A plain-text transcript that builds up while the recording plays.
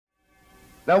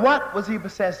Now, what was he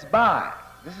possessed by?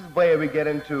 This is where we get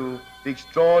into the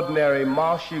extraordinary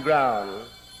marshy ground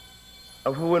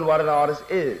of who and what an artist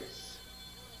is.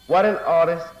 What an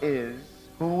artist is,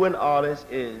 who an artist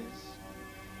is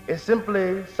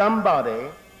simply somebody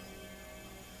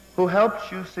who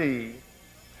helps you see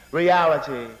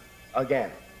reality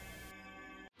again.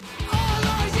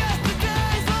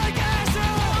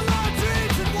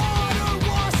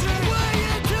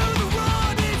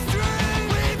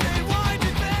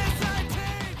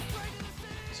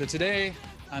 So today,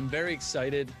 I'm very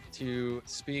excited to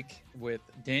speak with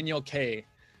Daniel K.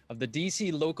 of the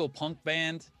DC local punk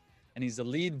band, and he's the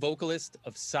lead vocalist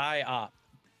of Psy-Op.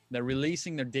 They're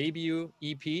releasing their debut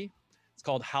EP. It's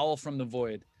called Howl from the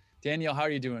Void. Daniel, how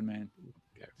are you doing, man?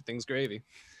 Everything's gravy.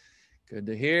 Good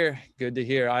to hear. Good to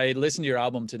hear. I listened to your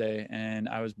album today, and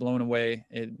I was blown away.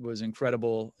 It was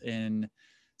incredible in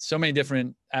so many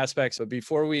different aspects. But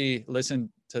before we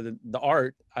listen to the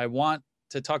art, I want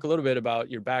to talk a little bit about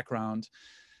your background.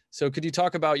 So could you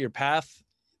talk about your path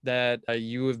that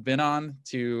you have been on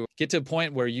to get to a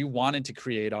point where you wanted to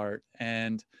create art?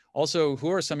 And also,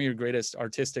 who are some of your greatest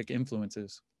artistic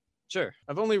influences? Sure.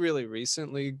 I've only really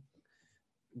recently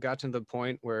gotten to the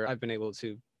point where I've been able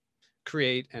to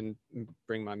create and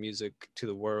bring my music to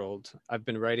the world. I've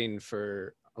been writing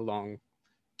for a long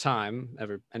time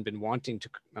and been wanting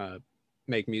to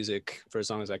make music for as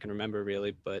long as I can remember,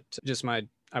 really, but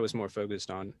I was more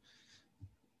focused on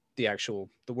the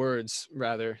words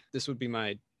rather. This would be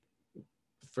my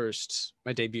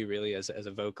debut really as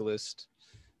a vocalist,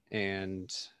 and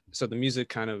so the music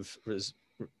kind of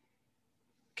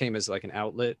came as like an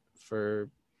outlet for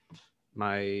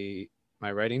my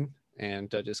writing, and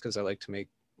just because I like to make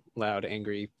loud,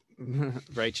 angry,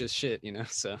 righteous shit,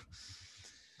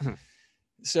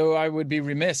 So I would be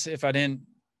remiss if I didn't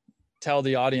tell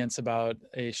the audience about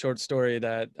a short story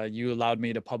that you allowed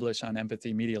me to publish on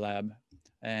Empathy Media Lab.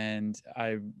 And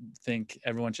I think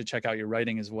everyone should check out your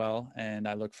writing as well. And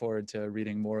I look forward to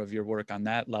reading more of your work on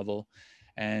that level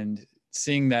and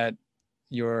seeing that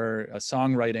your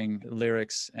songwriting,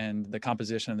 lyrics, and the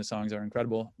composition of the songs are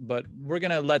incredible. But we're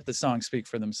going to let the songs speak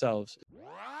for themselves.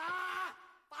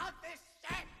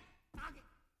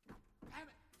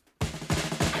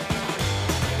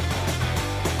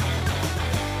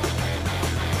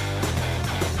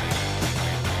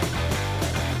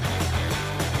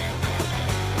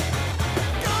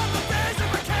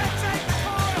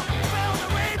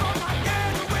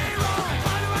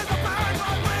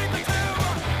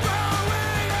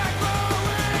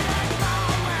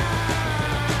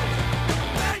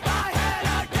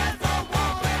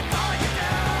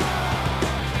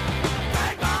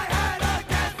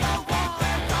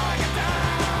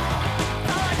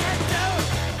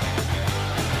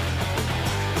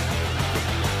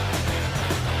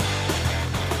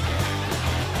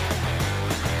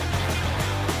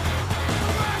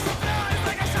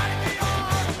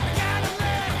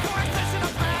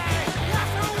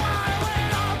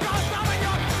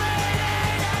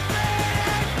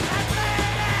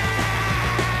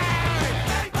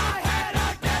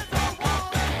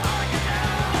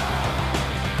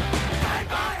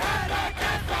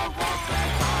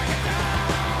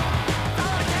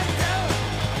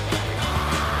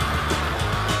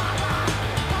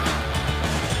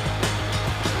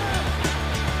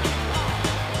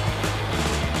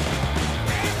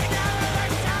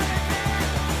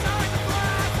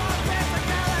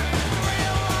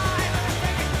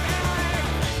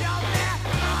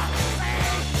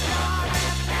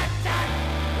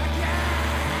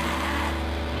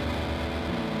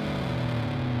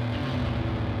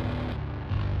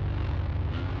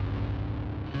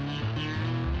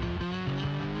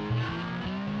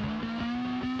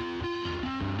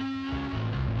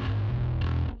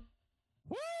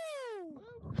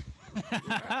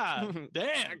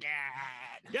 Damn.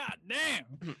 God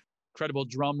damn. Incredible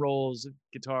drum rolls,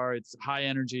 guitar. It's high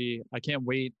energy. I can't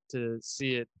wait to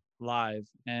see it live.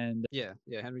 And yeah,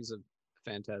 Henry's a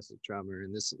fantastic drummer,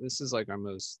 and this is like our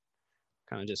most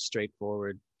kind of just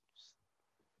straightforward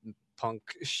punk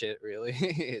shit, really.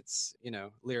 It's,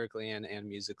 lyrically and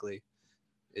musically,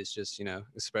 it's just,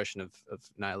 expression of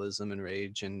nihilism and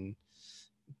rage and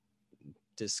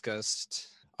disgust.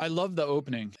 I love the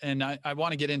opening, and I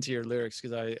want to get into your lyrics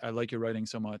because I like your writing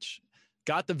so much.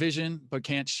 Got the vision, but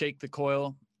can't shake the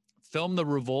coil. Film the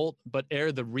revolt, but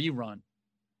air the rerun.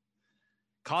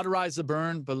 Cauterize the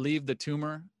burn, but leave the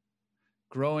tumor.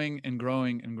 Growing and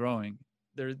growing and growing.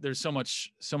 There's so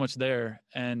much there.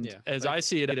 And as I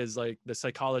see it is like the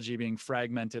psychology being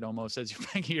fragmented almost as you're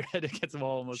banging your head against the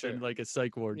wall, almost in like a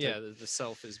psych ward. Yeah, the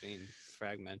self is being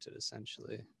fragmented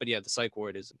essentially. But yeah, the psych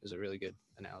ward is a really good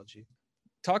analogy.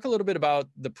 Talk a little bit about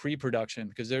the pre-production,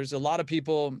 because there's a lot of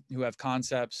people who have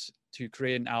concepts to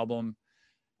create an album.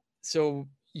 So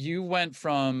you went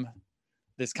from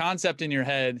this concept in your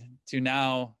head to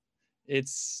now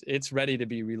it's ready to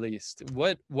be released.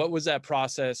 What was that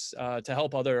process to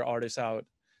help other artists out,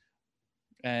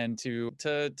 and to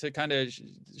kind of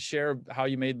share how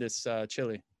you made this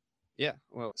Chili? Yeah,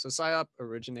 well, so PSYOP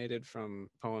originated from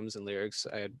poems and lyrics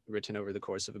I had written over the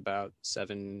course of about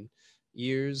 7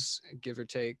 years, give or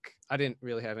take. I didn't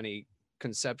really have any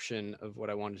conception of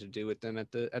what I wanted to do with them at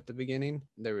the beginning.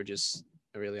 They were just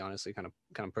really honestly kind of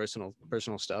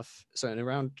personal stuff. So in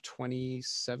around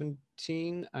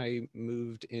 2017, I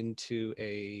moved into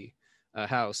a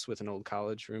house with an old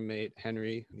college roommate,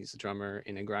 Henry. He's the drummer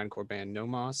in a grindcore band, No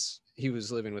Moss. He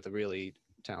was living with a really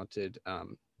talented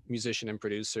musician and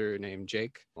producer named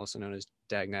Jake, also known as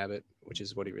Dag Nabbit, which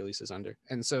is what he releases under.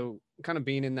 And so kind of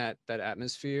being in that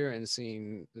atmosphere and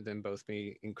seeing them both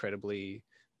be incredibly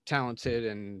talented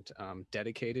and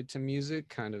dedicated to music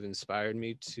kind of inspired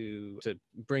me to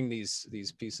bring these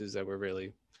pieces that were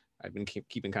really, I've been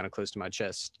keeping kind of close to my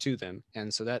chest to them.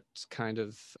 And so that kind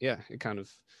of, yeah, it kind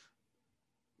of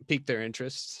piqued their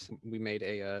interest. We made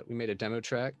a demo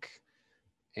track,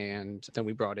 and then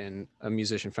we brought in a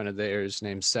musician friend of theirs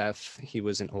named Seth. He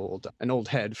was an old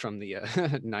head from the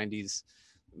 90s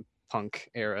punk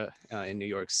era in New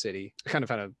York City. Kind of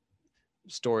had a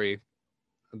story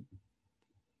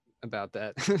about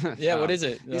that. Yeah, what is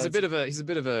it? He's a bit of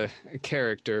a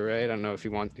character, right? I don't know if he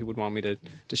would want me to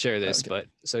share this, okay. But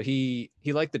so he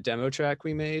liked the demo track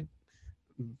we made,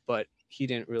 but he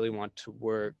didn't really want to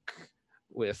work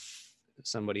with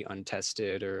somebody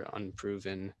untested or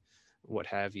unproven, what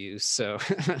have you. So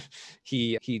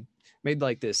he made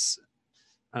like this,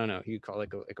 I don't know, you'd call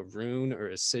it like a rune or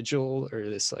a sigil or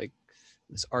this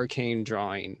arcane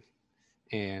drawing,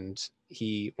 and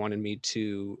he wanted me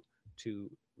to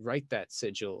write that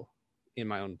sigil in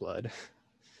my own blood.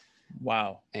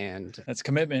 Wow. And that's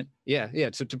commitment. Yeah,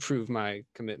 to prove my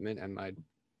commitment and my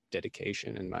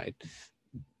dedication and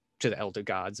to the elder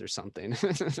gods or something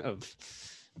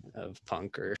of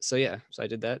punk. Or so yeah, so I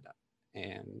did that,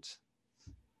 and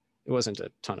it wasn't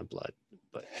a ton of blood,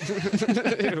 but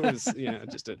it was,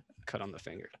 just a cut on the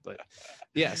finger. But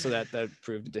yeah, so that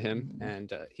proved it to him,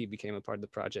 and he became a part of the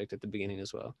project at the beginning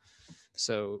as well.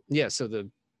 So yeah, so the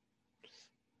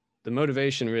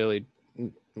motivation really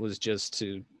was just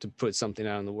to put something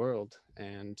out in the world,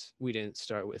 and we didn't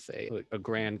start with a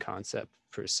grand concept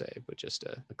per se, but just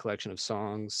a collection of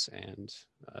songs and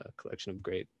a collection of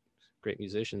great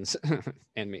musicians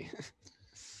and me.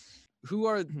 Who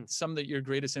are some of your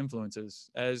greatest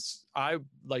influences? As I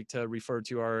like to refer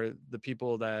to, are the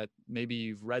people that maybe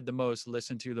you've read the most,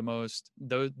 listened to the most.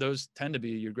 Those tend to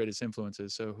be your greatest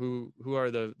influences. So who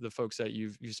are the folks that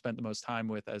you've spent the most time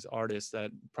with as artists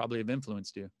that probably have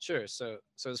influenced you? Sure. So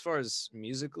as far as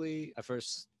musically, I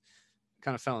first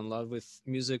kind of fell in love with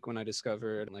music when I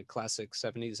discovered like classic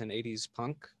 70s and 80s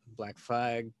punk, Black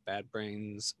Flag, Bad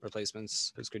Brains,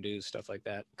 Replacements, Husker Du, stuff like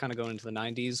that. Kind of going into the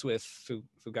 90s with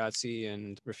Fugazi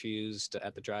and Refused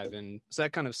at the Drive-In. So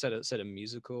that kind of set a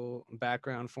musical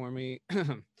background for me.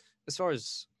 As far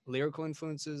as lyrical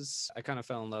influences, I kind of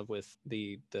fell in love with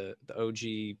the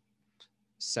OG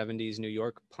 70s New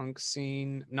York punk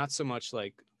scene. Not so much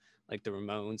like the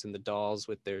Ramones and the Dolls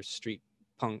with their street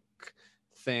punk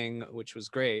thing, which was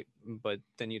great, but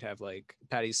then you'd have like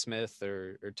Patti Smith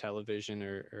or Television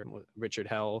or Richard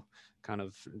Hell kind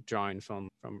of drawing from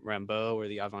Rimbaud or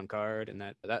the avant-garde, and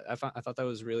that I thought that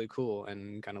was really cool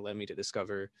and kind of led me to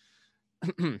discover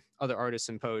other artists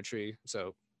in poetry.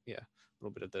 So yeah, a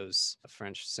little bit of those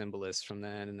French symbolists from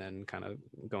then, and then kind of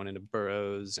going into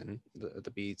Burroughs and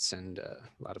the Beats and a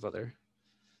lot of other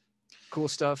cool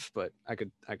stuff, but I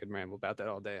could ramble about that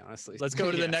all day, honestly. Let's go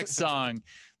to the next song.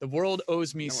 The World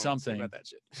Owes Me Something. About that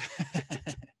shit.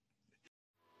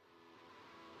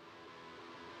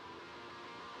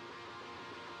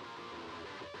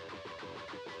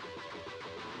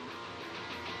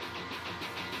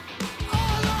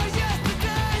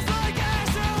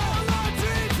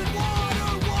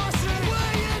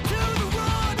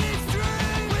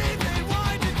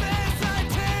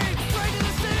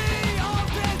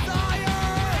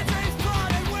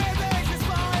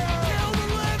 Kill the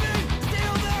living,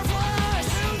 steal their flesh.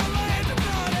 To the land of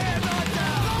blood and the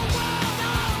death.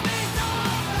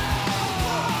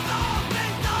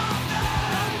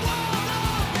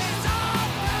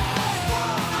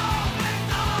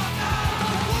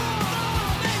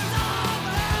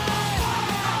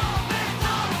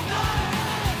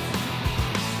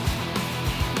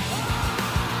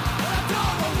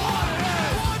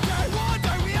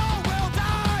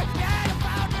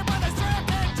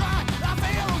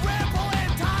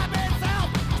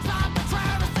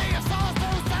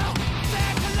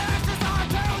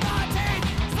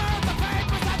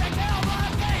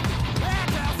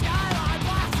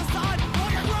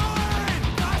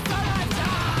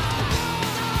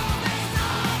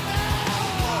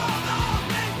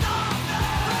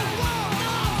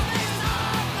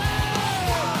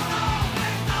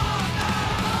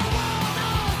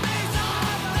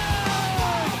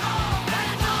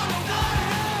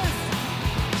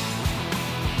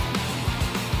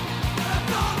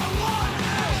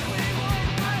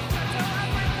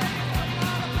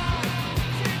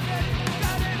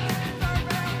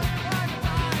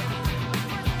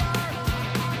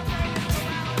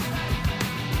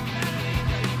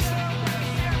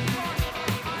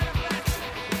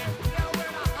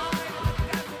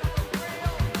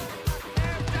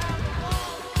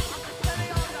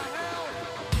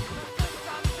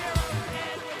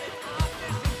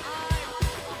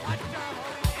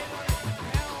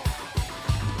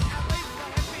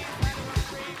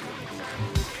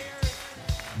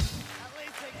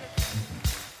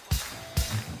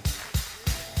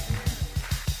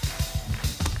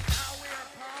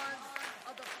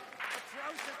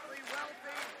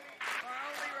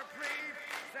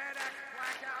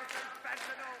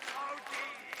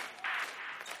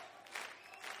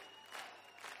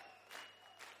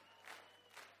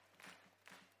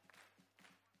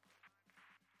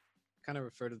 kind of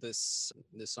refer to this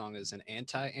song as an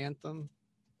anti-anthem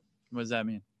What does that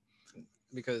mean?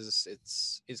 because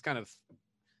it's kind of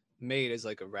made as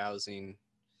like a rousing,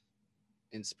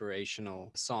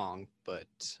 inspirational song, but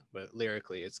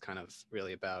lyrically it's kind of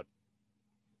really about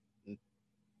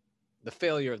the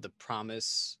failure of the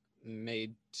promise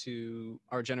made to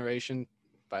our generation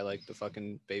by like the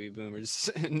fucking baby boomers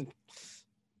and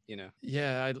you know.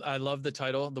 Yeah, I love the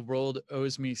title. The world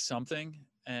owes me something,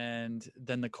 and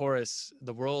then the chorus.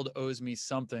 The world owes me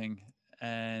something,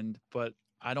 but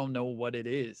I don't know what it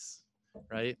is.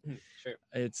 Right? Sure.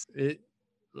 It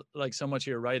like so much of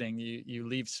your writing, you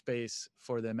leave space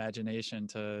for the imagination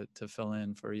to fill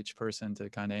in, for each person to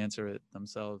kind of answer it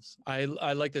themselves. I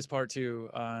like this part too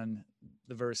on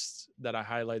the verse that I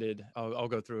highlighted. I'll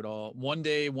go through it all. One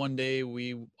day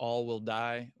we all will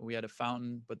die. We had a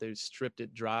fountain, but they stripped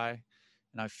it dry.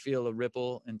 And I feel a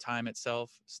ripple in time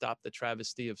itself. Stop the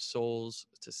travesty of souls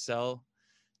to sell.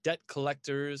 Debt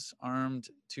collectors armed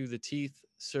to the teeth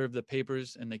serve the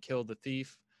papers and they kill the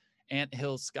thief. Ant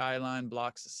hill skyline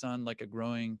blocks the sun like a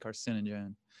growing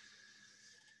carcinogen.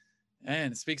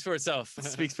 And it speaks for itself. It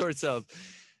speaks for itself.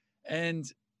 And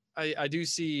I do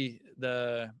see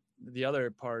the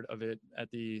other part of it at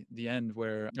the end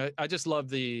where I just love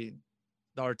the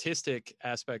artistic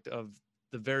aspect of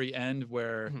the very end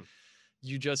where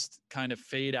you just kind of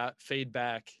fade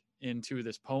back into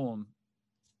this poem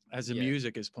as the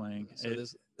music is playing. So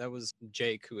that was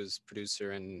Jake, who was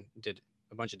producer and did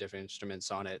a bunch of different instruments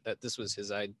on it. That this was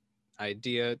his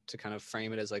idea to kind of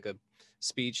frame it as like a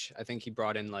speech. I think he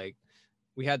brought in like,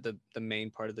 we had the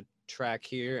main part of the track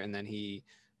here, and then he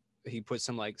put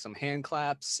some hand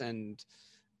claps and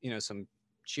some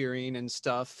cheering and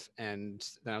stuff, and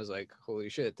then I was like, holy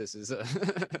shit, this is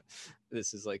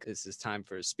this is time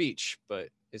for a speech, but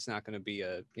it's not going to be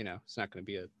a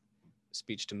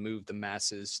speech to move the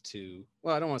masses to,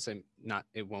 well, I don't want to say not,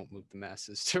 it won't move the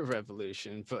masses to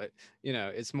revolution, but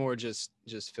it's more just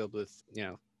filled with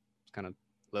kind of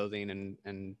loathing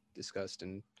and disgust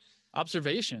and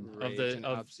observation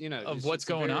of what's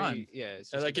going on. Yeah,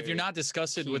 like if you're not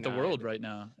disgusted with the world right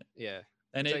now. Yeah,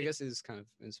 and I guess is kind of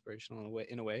inspirational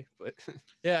in a way, but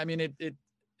yeah, I mean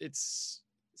it's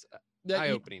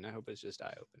eye-opening. I hope it's just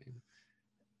eye-opening.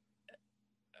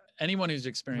 Anyone who's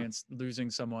experienced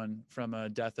losing someone from a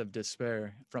death of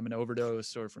despair, from an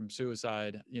overdose or from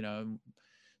suicide, the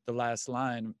last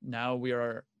line, now we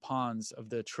are pawns of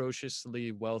the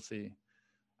atrociously wealthy.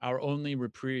 Our only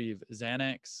reprieve,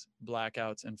 Xanax,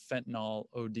 blackouts, and fentanyl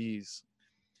ODs.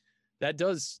 That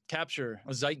does capture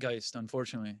a zeitgeist,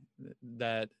 unfortunately,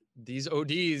 that these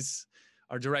ODs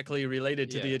are directly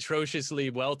related to the atrociously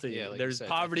wealthy. Yeah, like there's said,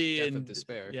 poverty death and of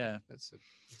despair. Yeah, that's a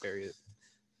very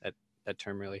that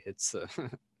term really hits the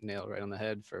nail right on the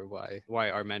head for why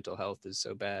our mental health is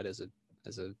so bad as a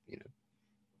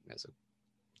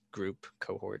group,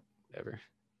 cohort, whatever.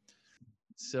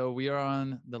 So we are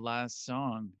on the last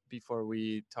song before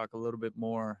we talk a little bit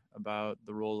more about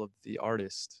the role of the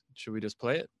artist. Should we just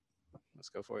play it? Let's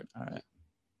go for it. All right.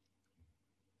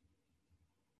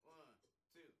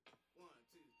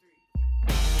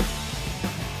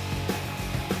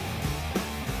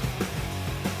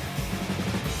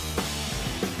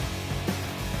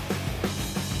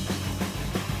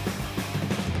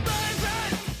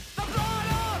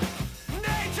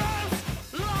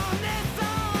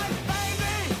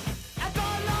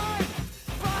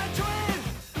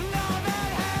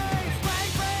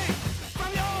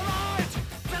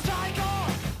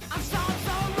 I'm sorry.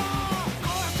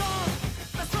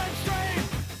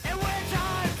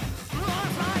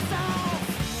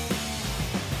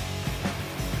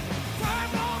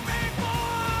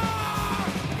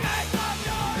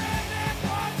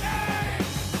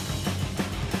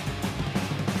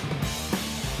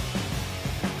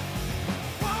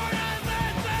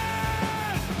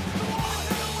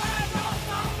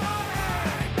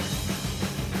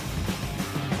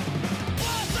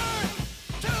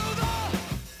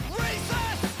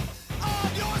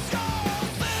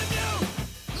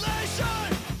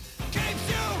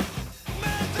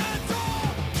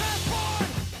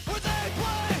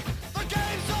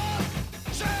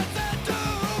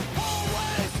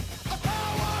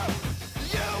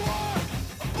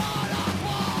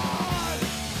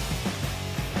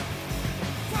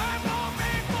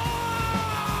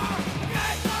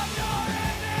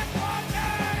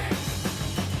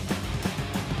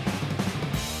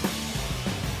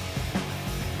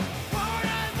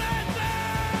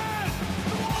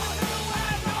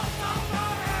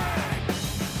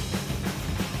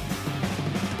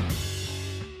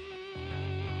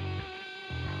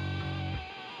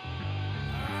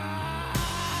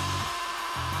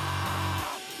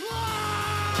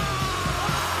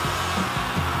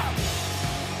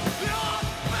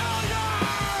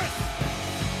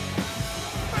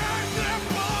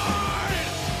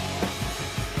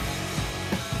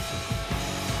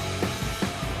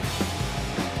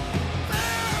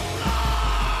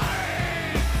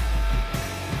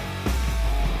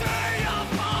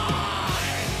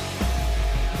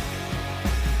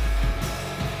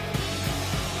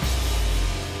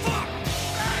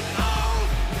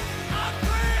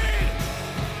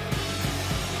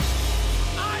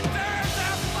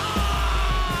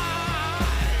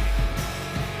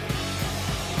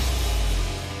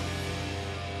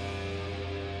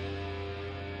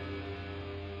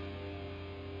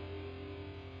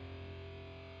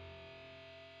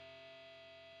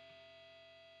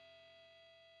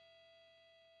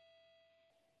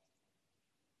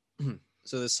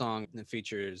 So this song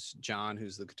features John,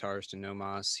 who's the guitarist in No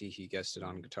Mas. He guested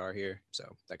on guitar here,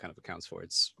 so that kind of accounts for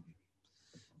its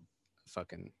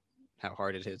fucking how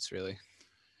hard it hits, really.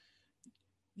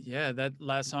 Yeah, that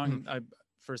last song, I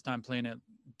first time playing it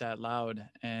that loud,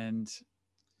 and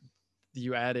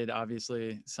you added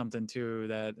obviously something to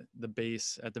that, the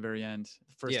bass at the very end.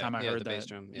 First time I heard the that. bass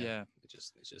drum. Yeah.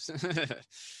 It's just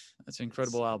That's an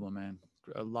incredible album, man.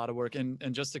 A lot of work. And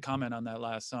just to comment on that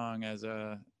last song as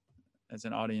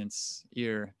an audience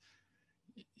ear,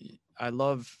 I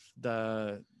love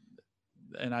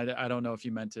and I don't know if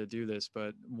you meant to do this,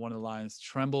 but one of the lines,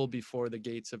 "Tremble before the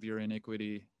gates of your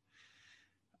iniquity."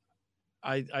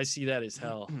 I see that as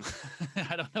hell.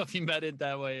 I don't know if you meant it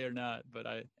that way or not, but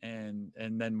and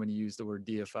then when you use the word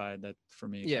deified, that for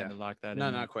me kind of locked that in.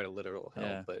 Not quite a literal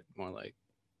hell, but more like,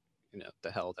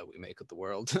 the hell that we make of the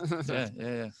world.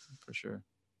 yeah, for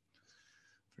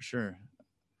sure.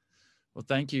 Well,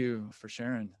 thank you for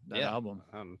sharing that album.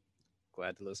 I'm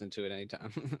glad to listen to it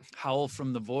anytime. Howl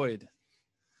from the Void.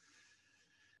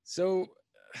 So,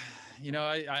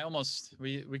 I almost,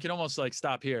 we can almost like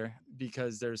stop here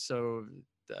because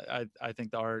I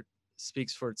think the art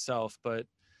speaks for itself, but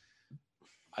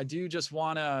I do just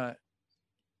want to,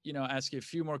 ask you a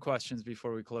few more questions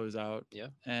before we close out. Yeah.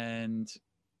 And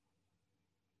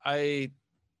I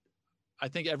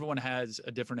think everyone has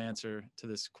a different answer to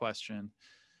this question,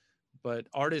 but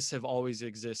artists have always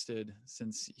existed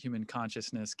since human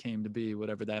consciousness came to be,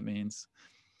 whatever that means.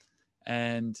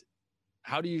 And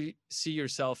how do you see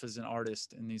yourself as an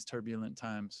artist in these turbulent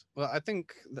times? Well, I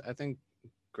think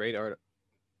great art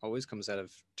always comes out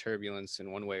of turbulence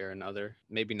in one way or another.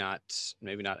 Maybe not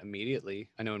immediately.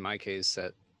 I know in my case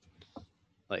that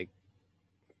like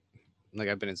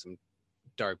I've been in some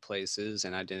dark places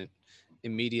and I didn't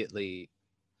immediately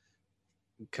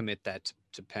commit that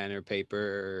to pen or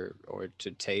paper or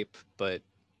to tape, but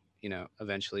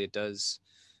eventually it does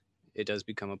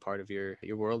become a part of your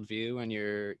worldview and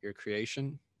your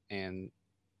creation. And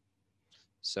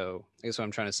so I guess what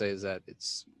I'm trying to say is that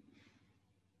it's,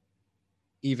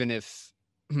 even if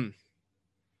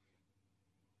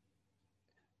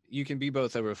you can be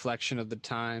both a reflection of the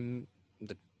time,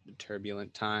 the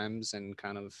turbulent times, and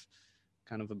kind of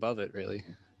above it, really.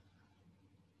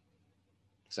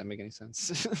 Does that make any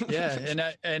sense?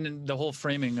 Yeah, and the whole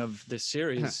framing of this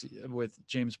series with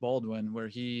James Baldwin, where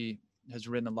he has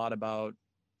written a lot about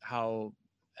how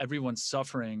everyone's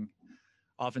suffering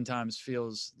oftentimes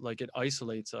feels like it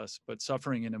isolates us, but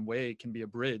suffering in a way can be a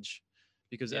bridge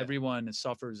because everyone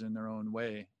suffers in their own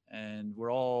way. And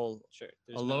we're all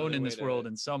alone in this world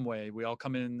in some way. We all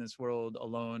come in this world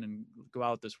alone and go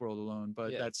out this world alone.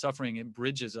 But that suffering, it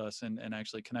bridges us and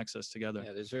actually connects us together.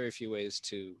 Yeah, there's very few ways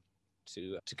to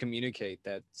communicate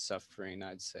that suffering,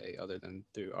 I'd say, other than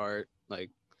through art. Like,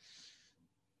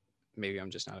 maybe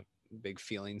I'm just not a big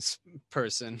feelings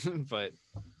person, but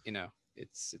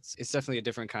it's definitely a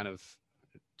different kind of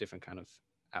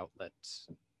outlet.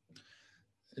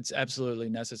 It's absolutely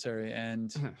necessary,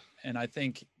 and I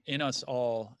think in us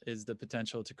all is the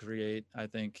potential to create. I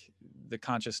think the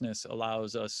consciousness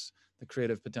allows us the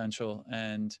creative potential,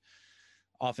 and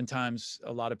oftentimes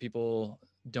a lot of people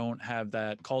don't have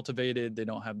that cultivated. They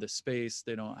don't have the space,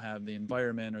 they don't have the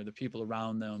environment or the people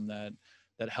around them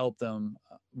that help them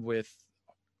with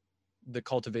the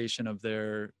cultivation of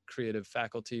their creative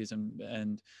faculties.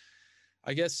 And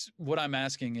I guess what I'm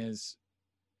asking is,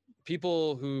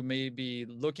 people who may be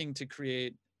looking to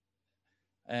create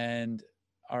and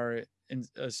are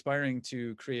aspiring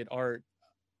to create art,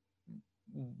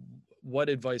 what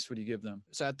advice would you give them?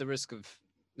 So at the risk of,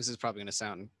 this is probably going to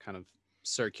sound kind of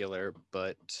circular,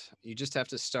 but you just have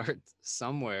to start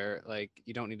somewhere. Like,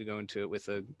 you don't need to go into it with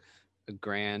a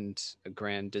grand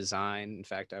design. In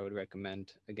fact, I would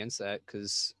recommend against that,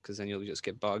 because then you'll just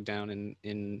get bogged down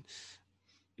in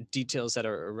details that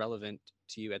are irrelevant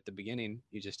to you at the beginning.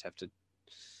 You just have to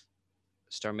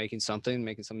start making something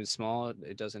small.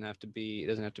 It doesn't have to be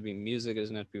music. It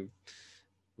doesn't have to be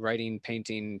writing,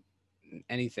 painting,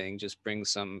 anything. Just bring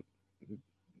some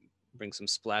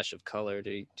splash of color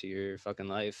to your fucking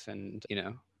life. And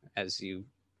as you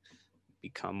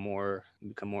become more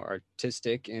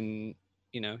artistic, and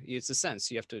it's a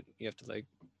sense, you have to like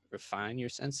refine your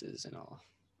senses and all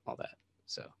that.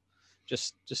 So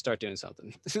just start doing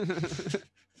something.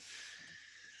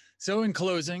 So in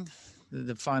closing,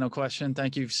 the final question,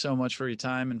 thank you so much for your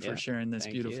time and for sharing this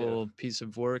beautiful piece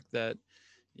of work that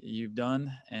you've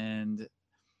done. And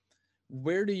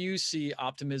where do you see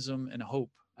optimism and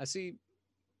hope? I see,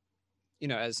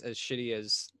 as shitty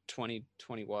as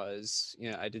 2020 was,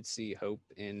 I did see hope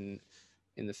in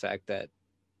the fact that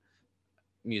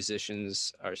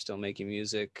musicians are still making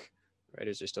music,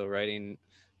 writers are still writing,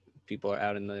 people are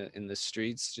out in the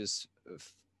streets just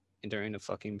during a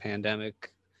fucking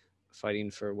pandemic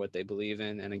fighting for what they believe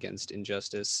in and against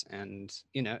injustice. And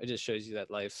you know, it just shows you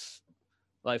that life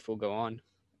will go on.